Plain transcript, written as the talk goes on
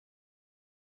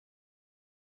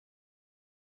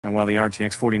And while the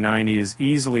RTX 4090 is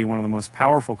easily one of the most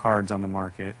powerful cards on the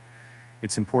market,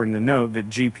 it's important to note that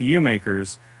GPU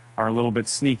makers are a little bit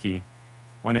sneaky.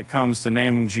 When it comes to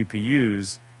naming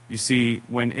GPUs, you see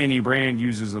when any brand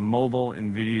uses a mobile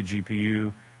NVIDIA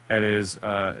GPU that is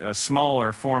a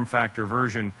smaller form factor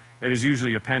version, it is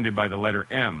usually appended by the letter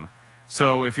M.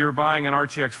 So if you're buying an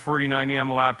RTX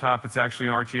 4090M laptop, it's actually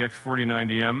an RTX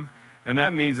 4090M, and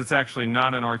that means it's actually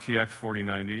not an RTX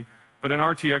 4090, but an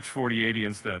RTX 4080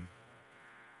 instead.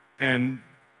 And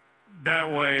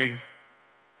that way,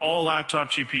 all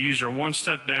laptop GPUs are one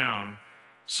step down.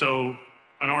 So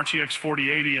an RTX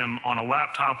 4080M on a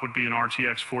laptop would be an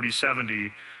RTX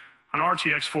 4070. An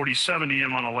RTX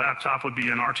 4070M on a laptop would be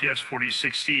an RTX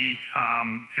 4060,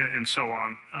 and so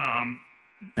on.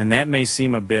 And that may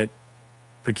seem a bit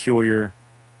peculiar,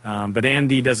 but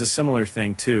AMD does a similar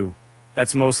thing too.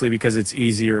 That's mostly because it's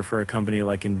easier for a company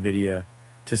like NVIDIA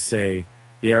to say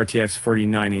the RTX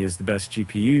 4090 is the best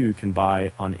GPU you can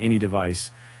buy on any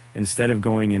device, instead of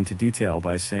going into detail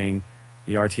by saying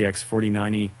the RTX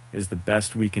 4090 is the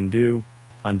best we can do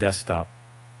on desktop,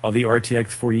 while the RTX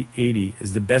 4080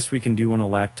 is the best we can do on a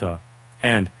laptop.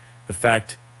 And the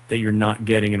fact that you're not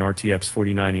getting an RTX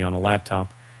 4090 on a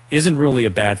laptop isn't really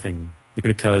a bad thing,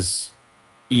 because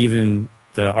even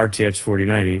the RTX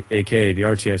 4090, aka the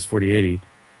RTX 4080,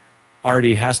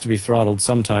 already has to be throttled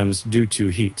sometimes due to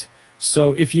heat.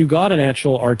 So if you got an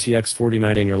actual RTX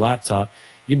 4090 in your laptop,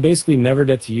 you basically never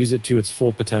get to use it to its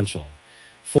full potential.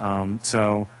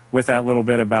 So with that little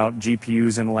bit about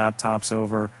GPUs and laptops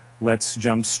over, let's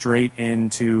jump straight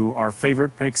into our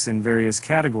favorite picks in various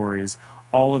categories.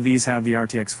 All of these have the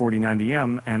RTX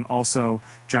 4090M and also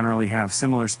generally have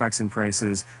similar specs and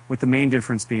prices, with the main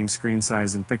difference being screen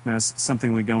size and thickness,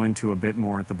 something we go into a bit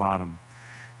more at the bottom.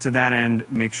 To that end,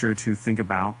 make sure to think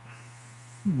about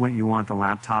what you want the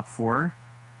laptop for,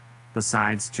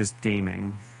 besides just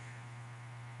gaming.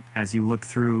 As you look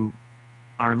through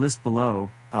our list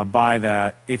below, buy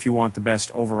that if you want the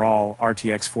best overall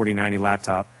RTX 4090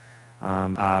 laptop.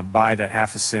 Buy that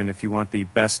half a cent if you want the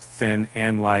best thin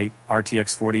and light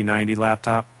RTX 4090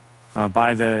 laptop.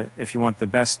 Buy the if you want the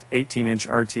best 18-inch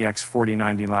RTX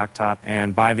 4090 laptop,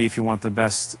 and buy the if you want the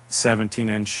best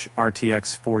 17-inch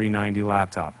RTX 4090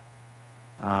 laptop.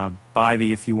 Buy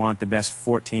the if you want the best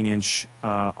 14-inch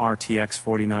RTX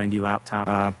 4090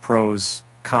 laptop. Pros,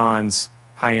 cons: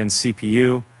 high-end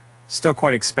CPU, still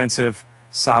quite expensive,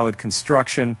 solid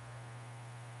construction,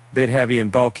 bit heavy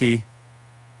and bulky,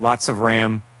 lots of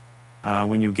RAM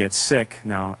when you get sick.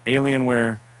 Now,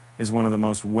 Alienware is one of the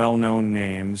most well-known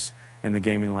names in the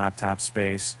gaming laptop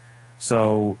space,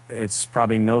 so it's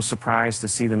probably no surprise to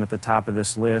see them at the top of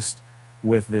this list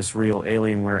with this real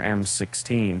Alienware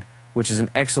M16, which is an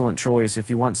excellent choice if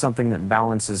you want something that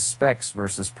balances specs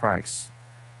versus price.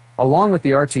 Along with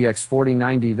the RTX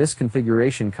 4090, this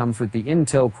configuration comes with the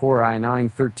Intel Core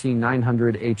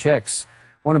i9-13900HX,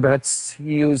 one of its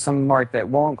CPUs on the market that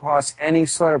won't cause any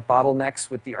sort of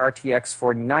bottlenecks with the RTX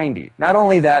 4090. Not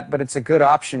only that, but it's a good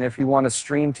option if you want to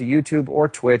stream to YouTube or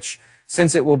Twitch,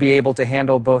 since it will be able to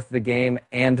handle both the game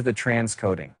and the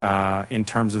transcoding. In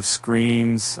terms of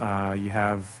screens, you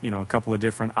have a couple of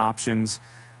different options,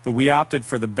 but we opted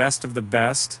for the best of the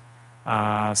best,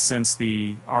 since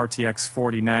the RTX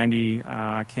 4090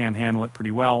 can handle it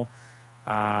pretty well.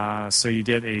 So you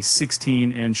did a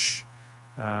 16-inch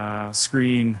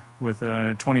screen with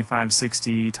a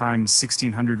 2560 times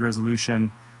 1600 resolution,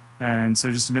 and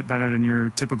so just a bit better than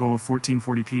your typical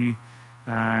 1440p,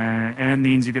 and it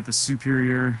means you get the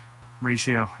superior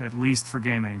ratio, at least for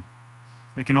gaming.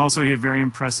 It can also get very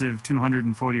impressive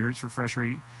 240 Hz refresh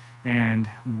rate, and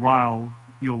while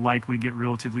you'll likely get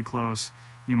relatively close,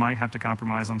 you might have to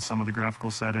compromise on some of the graphical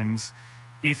settings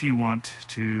if you want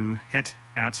to hit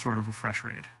that sort of refresh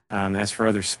rate. As for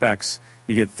other specs,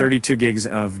 you get 32 gigs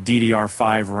of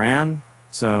DDR5 RAM,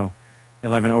 so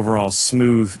you'll have an overall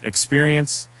smooth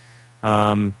experience,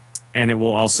 and it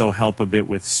will also help a bit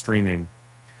with streaming.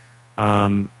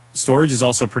 Storage is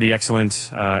also pretty excellent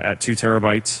at 2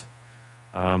 terabytes,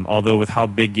 although with how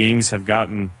big games have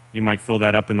gotten, you might fill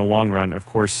that up in the long run. Of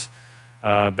course,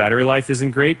 battery life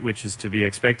isn't great, which is to be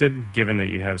expected, given that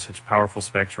you have such powerful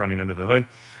specs running under the hood.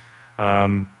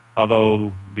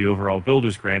 Although the overall build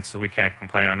is great, so we can't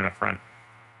complain on that front.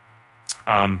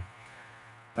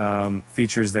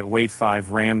 Features that weight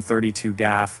 5, RAM 32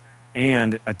 DAF,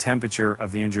 and a temperature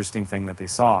of the interesting thing that they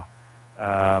saw.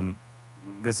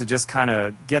 This is just kind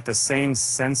of get the same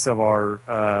sense of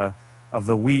our of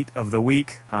the wheat of the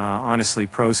week. Honestly,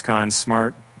 pros, cons: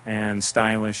 smart and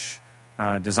stylish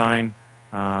design.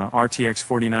 RTX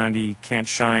 4090 can't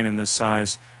shine in this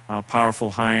size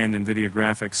powerful high-end NVIDIA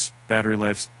graphics, battery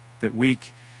life's a bit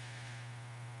weak.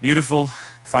 Beautiful.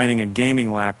 Finding a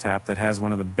gaming laptop that has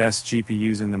one of the best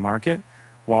GPUs in the market,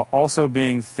 while also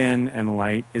being thin and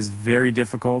light, is very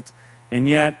difficult. And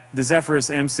yet, the Zephyrus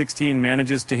M16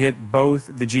 manages to hit both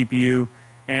the GPU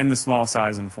and the small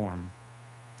size and form.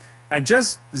 At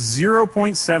just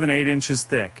 0.78 inches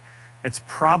thick, it's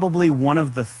probably one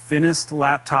of the thinnest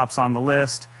laptops on the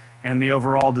list, and the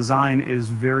overall design is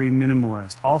very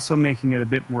minimalist, also making it a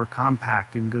bit more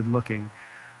compact and good looking.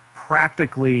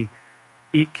 Practically,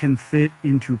 it can fit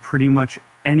into pretty much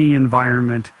any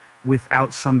environment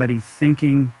without somebody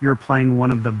thinking you're playing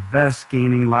one of the best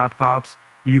gaming laptops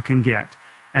you can get.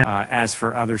 And as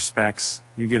for other specs,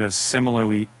 you get a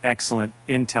similarly excellent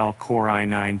Intel Core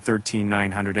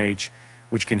i9-13900H,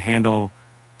 which can handle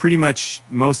pretty much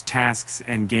most tasks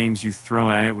and games you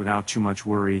throw at it without too much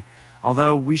worry.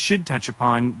 Although we should touch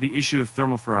upon the issue of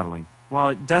thermal throttling. While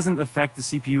it doesn't affect the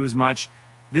CPU as much,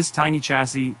 this tiny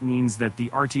chassis means that the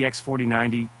RTX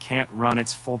 4090 can't run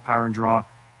its full power and draw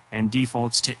and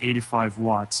defaults to 85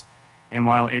 watts. And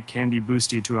while it can be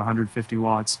boosted to 150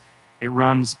 watts, it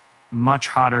runs much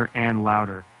hotter and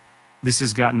louder. This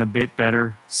has gotten a bit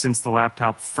better since the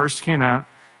laptop first came out,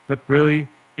 but really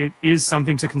it is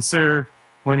something to consider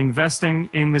when investing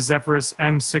in the Zephyrus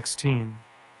M16.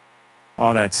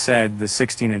 all that said, the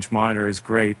 16-inch monitor is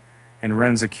great and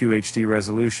runs a QHD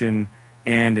resolution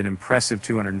and an impressive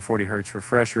 240 Hz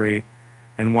refresh rate.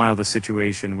 And while the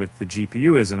situation with the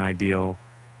GPU isn't ideal,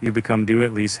 you do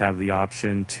at least have the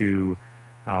option to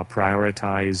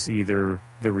prioritize either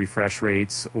the refresh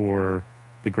rates or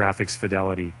the graphics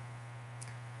fidelity.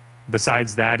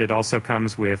 Besides that, it also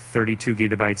comes with 32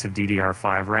 gigabytes of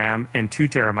DDR5 RAM and 2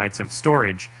 terabytes of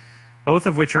storage, both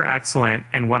of which are excellent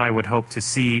and what I would hope to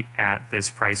see at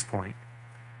this price point.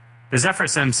 The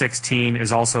Zephyrus M16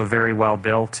 is also very well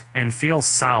built and feels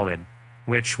solid,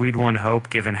 which we'd one hope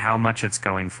given how much it's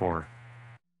going for.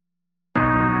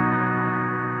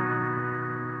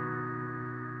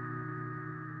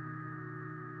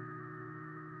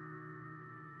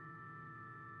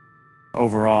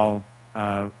 Overall,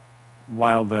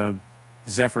 while the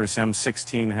Zephyrus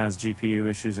M16 has GPU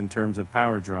issues in terms of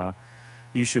power draw,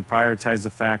 you should prioritize the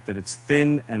fact that it's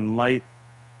thin and light,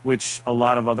 which a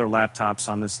lot of other laptops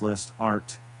on this list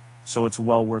aren't, so it's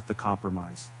well worth the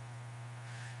compromise.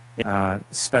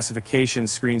 Specification,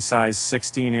 screen size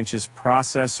 16 inches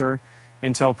processor,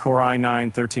 Intel Core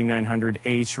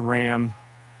i9-13900H RAM,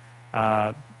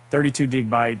 32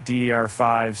 gigabyte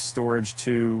DDR5 storage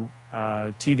to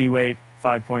TD weight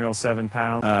 5.07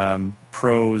 pounds.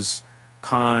 Pros,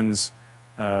 cons,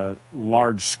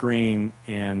 large screen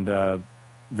and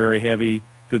very heavy,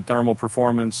 good thermal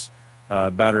performance,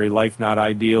 battery life not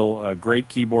ideal, great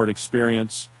keyboard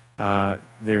experience.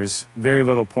 There's very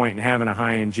little point in having a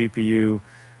high-end GPU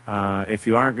if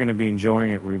you aren't going to be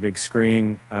enjoying it with a big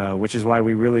screen, which is why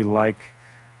we really like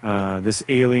this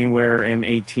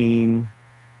Alienware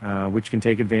M18, which can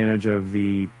take advantage of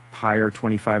the higher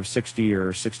 2560 or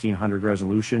 1600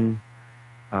 resolution.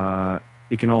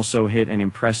 It can also hit an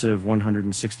impressive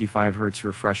 165 Hz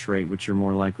refresh rate, which you're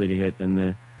more likely to hit than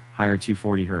the higher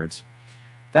 240 Hz.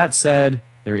 That said,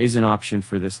 there is an option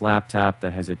for this laptop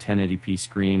that has a 1080p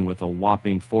screen with a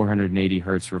whopping 480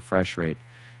 Hz refresh rate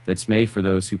that's made for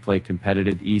those who play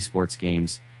competitive esports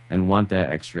games and want that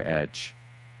extra edge.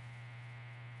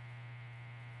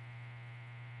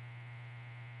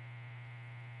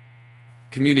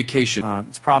 Communication.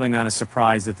 It's probably not a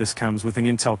surprise that this comes with an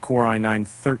Intel Core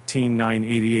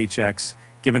i9-13980HX,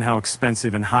 given how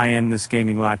expensive and high-end this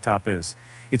gaming laptop is.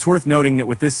 It's worth noting that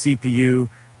with this CPU,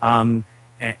 and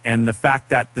the fact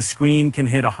that the screen can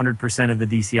hit 100% of the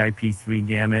DCI-P3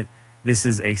 gamut, this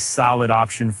is a solid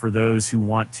option for those who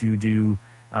want to do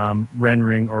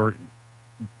rendering or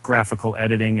graphical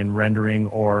editing and rendering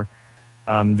or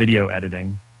video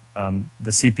editing.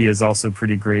 The CPU is also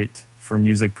pretty great for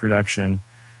music production.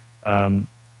 And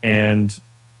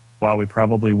while we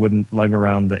probably wouldn't lug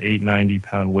around the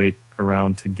 890-pound weight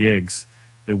around to gigs,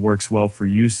 it works well for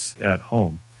use at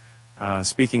home.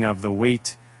 Speaking of the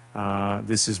weight,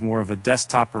 this is more of a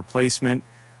desktop replacement,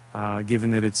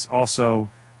 given that it's also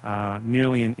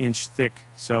nearly an inch thick,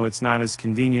 so it's not as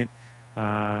convenient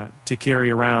to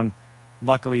carry around.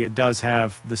 Luckily, it does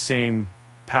have the same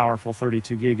powerful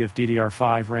 32 gig of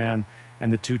DDR5 RAM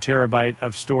and the 2 terabyte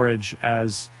of storage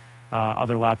as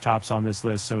other laptops on this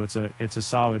list, so it's a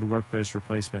solid workplace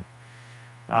replacement.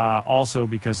 Also,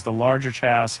 because the larger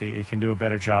chassis, it can do a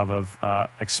better job of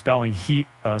expelling heat,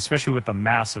 especially with the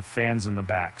massive fans in the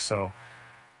back. So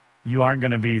you aren't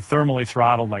going to be thermally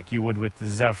throttled like you would with the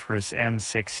Zephyrus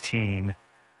M16.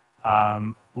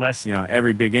 less,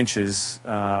 every big inches,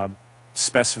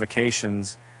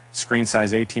 specifications, screen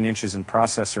size 18 inches and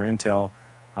processor Intel,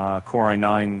 Core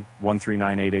i9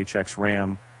 1398HX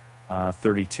RAM,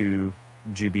 32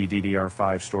 GB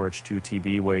DDR5 storage, 2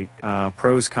 TB weight.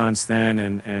 Pros, cons then,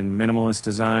 and minimalist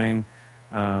design,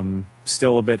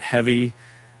 still a bit heavy,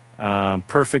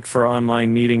 perfect for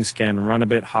online meetings, can run a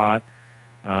bit hot.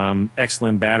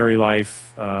 Excellent battery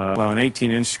life. Well, an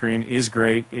 18-inch screen is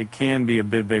great. It can be a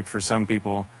bit big for some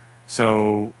people.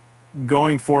 So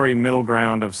going for a middle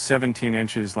ground of 17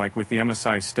 inches, like with the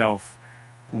MSI Stealth,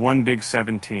 one big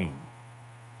 17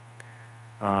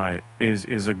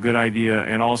 is a good idea.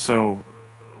 And also,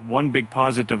 one big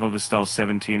positive of the Stealth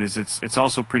 17 is it's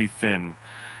also pretty thin.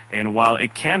 And while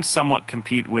it can somewhat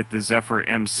compete with the Zephyr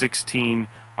M16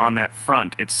 on that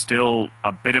front, it's still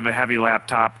a bit of a heavy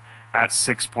laptop at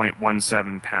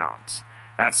 6.17 pounds.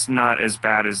 That's not as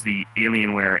bad as the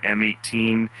Alienware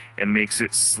M18. It makes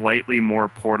it slightly more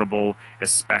portable,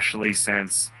 especially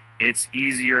since it's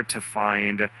easier to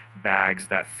find bags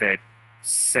that fit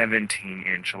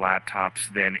 17-inch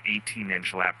laptops than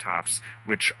 18-inch laptops,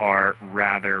 which are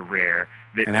rather rare.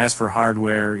 And as for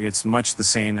hardware, it's much the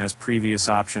same as previous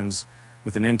options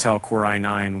with an Intel Core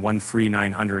i9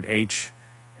 13900H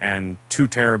and 2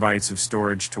 terabytes of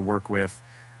storage to work with,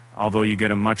 although you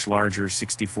get a much larger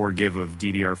 64 GB of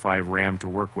DDR5 RAM to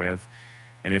work with.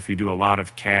 And if you do a lot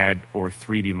of CAD or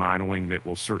 3D modeling, that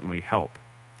will certainly help.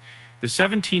 The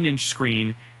 17-inch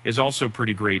screen is also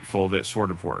pretty great for that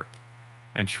sort of work.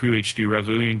 And True HD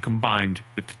resolution combined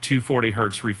with the 240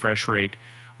 Hz refresh rate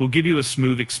will give you a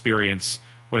smooth experience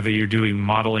whether you're doing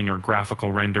modeling or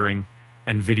graphical rendering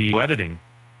and video editing.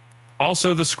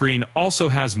 Also, the screen also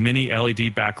has mini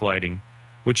LED backlighting,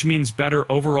 which means better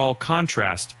overall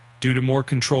contrast due to more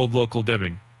controlled local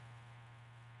dimming.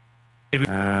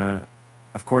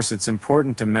 Of course, it's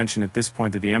important to mention at this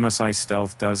point that the MSI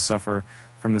Stealth does suffer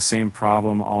from the same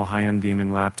problem all high-end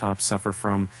gaming laptops suffer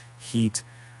from: heat.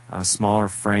 A smaller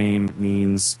frame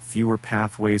means fewer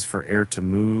pathways for air to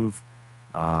move,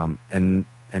 and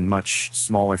much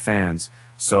smaller fans.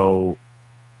 So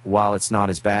while it's not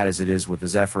as bad as it is with the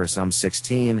Zephyr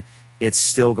M16, it's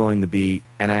still going to be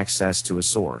an access to a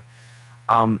sore.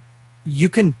 You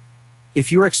can,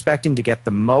 if you're expecting to get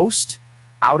the most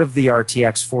out of the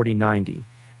RTX 4090,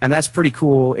 and that's pretty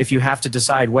cool if you have to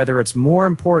decide whether it's more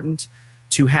important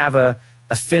to have a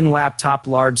thin laptop,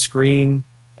 large screen,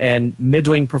 and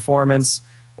middling performance,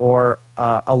 or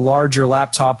a larger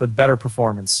laptop with better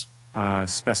performance.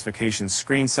 Specifications: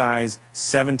 screen size,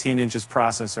 17 inches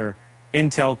processor,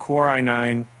 Intel Core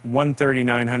i9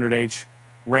 13900H,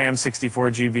 RAM 64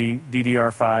 GB,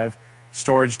 DDR5,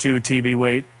 storage 2 TB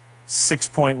weight,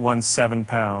 6.17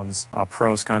 pounds.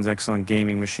 Pros, cons: excellent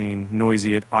gaming machine,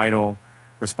 noisy at idle,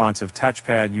 responsive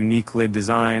touchpad, unique lid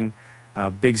design.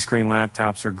 Big screen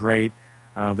laptops are great.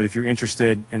 But if you're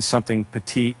interested in something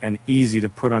petite and easy to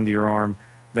put under your arm,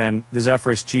 then the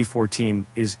Zephyrus G14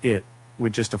 is it.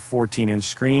 With just a 14-inch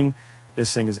screen,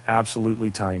 this thing is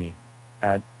absolutely tiny,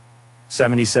 at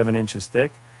 77 inches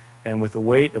thick, and with a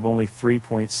weight of only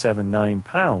 3.79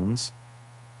 pounds.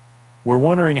 We're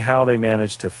wondering how they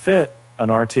managed to fit an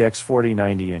RTX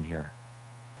 4090 in here.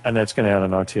 And that's going to add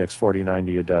an RTX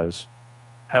 4090, it does.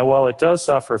 How while it does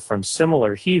suffer from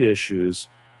similar heat issues,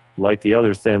 like the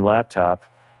other thin laptop,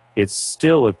 it's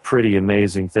still a pretty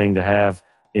amazing thing to have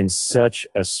in such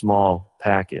a small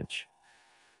package.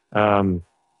 But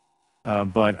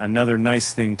another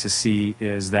nice thing to see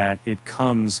is that it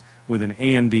comes with an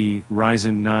AMD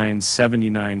Ryzen 9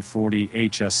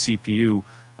 7940HS CPU,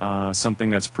 something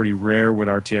that's pretty rare with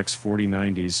RTX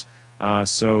 4090s.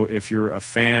 So if you're a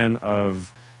fan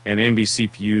of AMD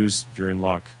CPUs, you're in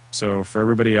luck. So for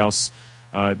everybody else,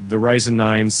 the Ryzen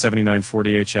 9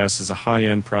 7940HS is a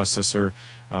high-end processor,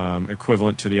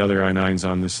 equivalent to the other i9s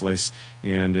on this list,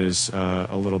 and is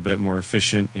a little bit more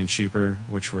efficient and cheaper,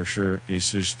 which we're sure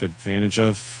Acer's took advantage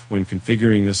of when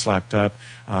configuring this laptop.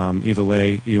 Either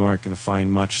way, you aren't going to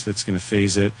find much that's going to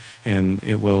phase it, and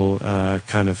it will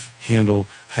kind of handle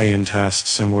high-end tasks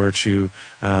similar to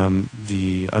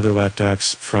the other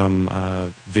laptops,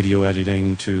 from video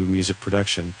editing to music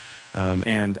production.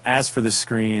 And as for the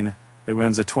screen, it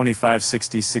runs a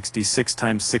 2560/66 x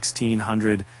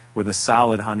 1600 with a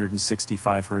solid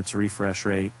 165 Hz refresh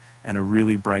rate and a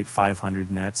really bright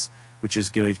 500 nits, which is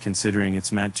good considering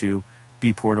it's meant to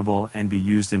be portable and be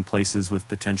used in places with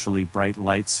potentially bright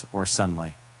lights or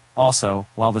sunlight. Also,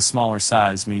 while the smaller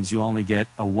size means you only get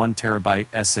a 1 terabyte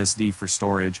SSD for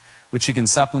storage, which you can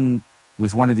supplement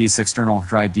with one of these external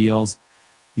drive deals,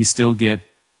 you still get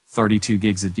 32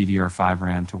 gigs of DDR5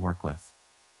 RAM to work with.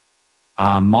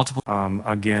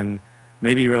 Again,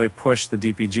 maybe really push the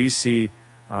DPGC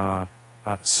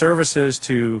services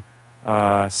to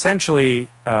essentially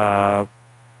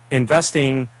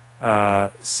investing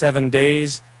 7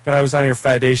 days. But I was on your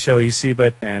 5-day show, you see,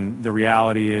 and the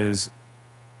reality is,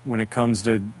 when it comes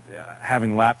to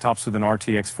having laptops with an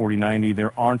RTX 4090,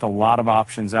 there aren't a lot of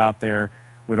options out there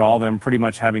with all of them pretty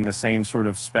much having the same sort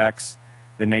of specs.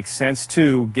 That makes sense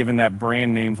too, given that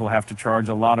brand names will have to charge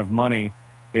a lot of money.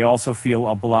 They also feel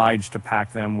obliged to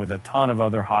pack them with a ton of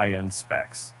other high-end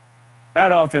specs.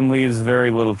 That often leaves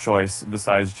very little choice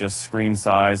besides just screen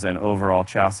size and overall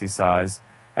chassis size.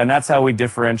 And that's how we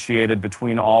differentiated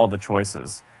between all the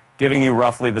choices, giving you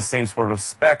roughly the same sort of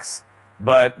specs,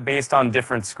 but based on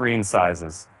different screen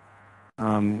sizes.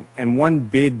 And one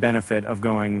big benefit of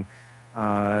going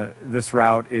this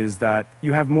route is that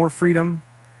you have more freedom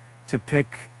to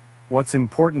pick what's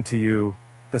important to you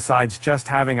besides just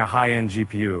having a high-end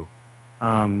GPU.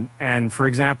 And for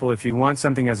example, if you want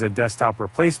something as a desktop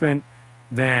replacement,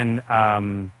 then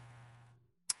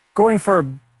going for a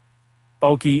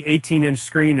bulky 18-inch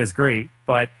screen is great.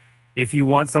 But if you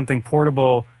want something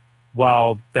portable,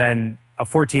 well, then a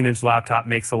 14-inch laptop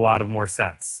makes a lot of more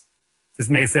sense. This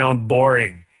may sound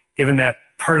boring, given that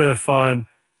part of the fun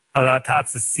of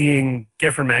laptops is seeing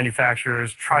different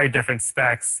manufacturers try different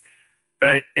specs,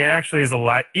 but it actually is a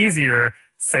lot easier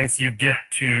since you get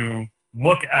to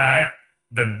look at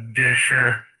the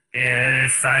picture and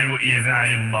decide what you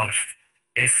value most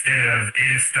instead of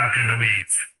getting stuck in the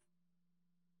weeds.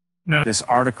 No. This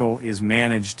article is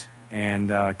managed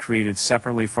and created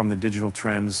separately from the Digital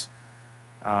Trends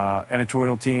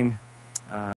editorial team.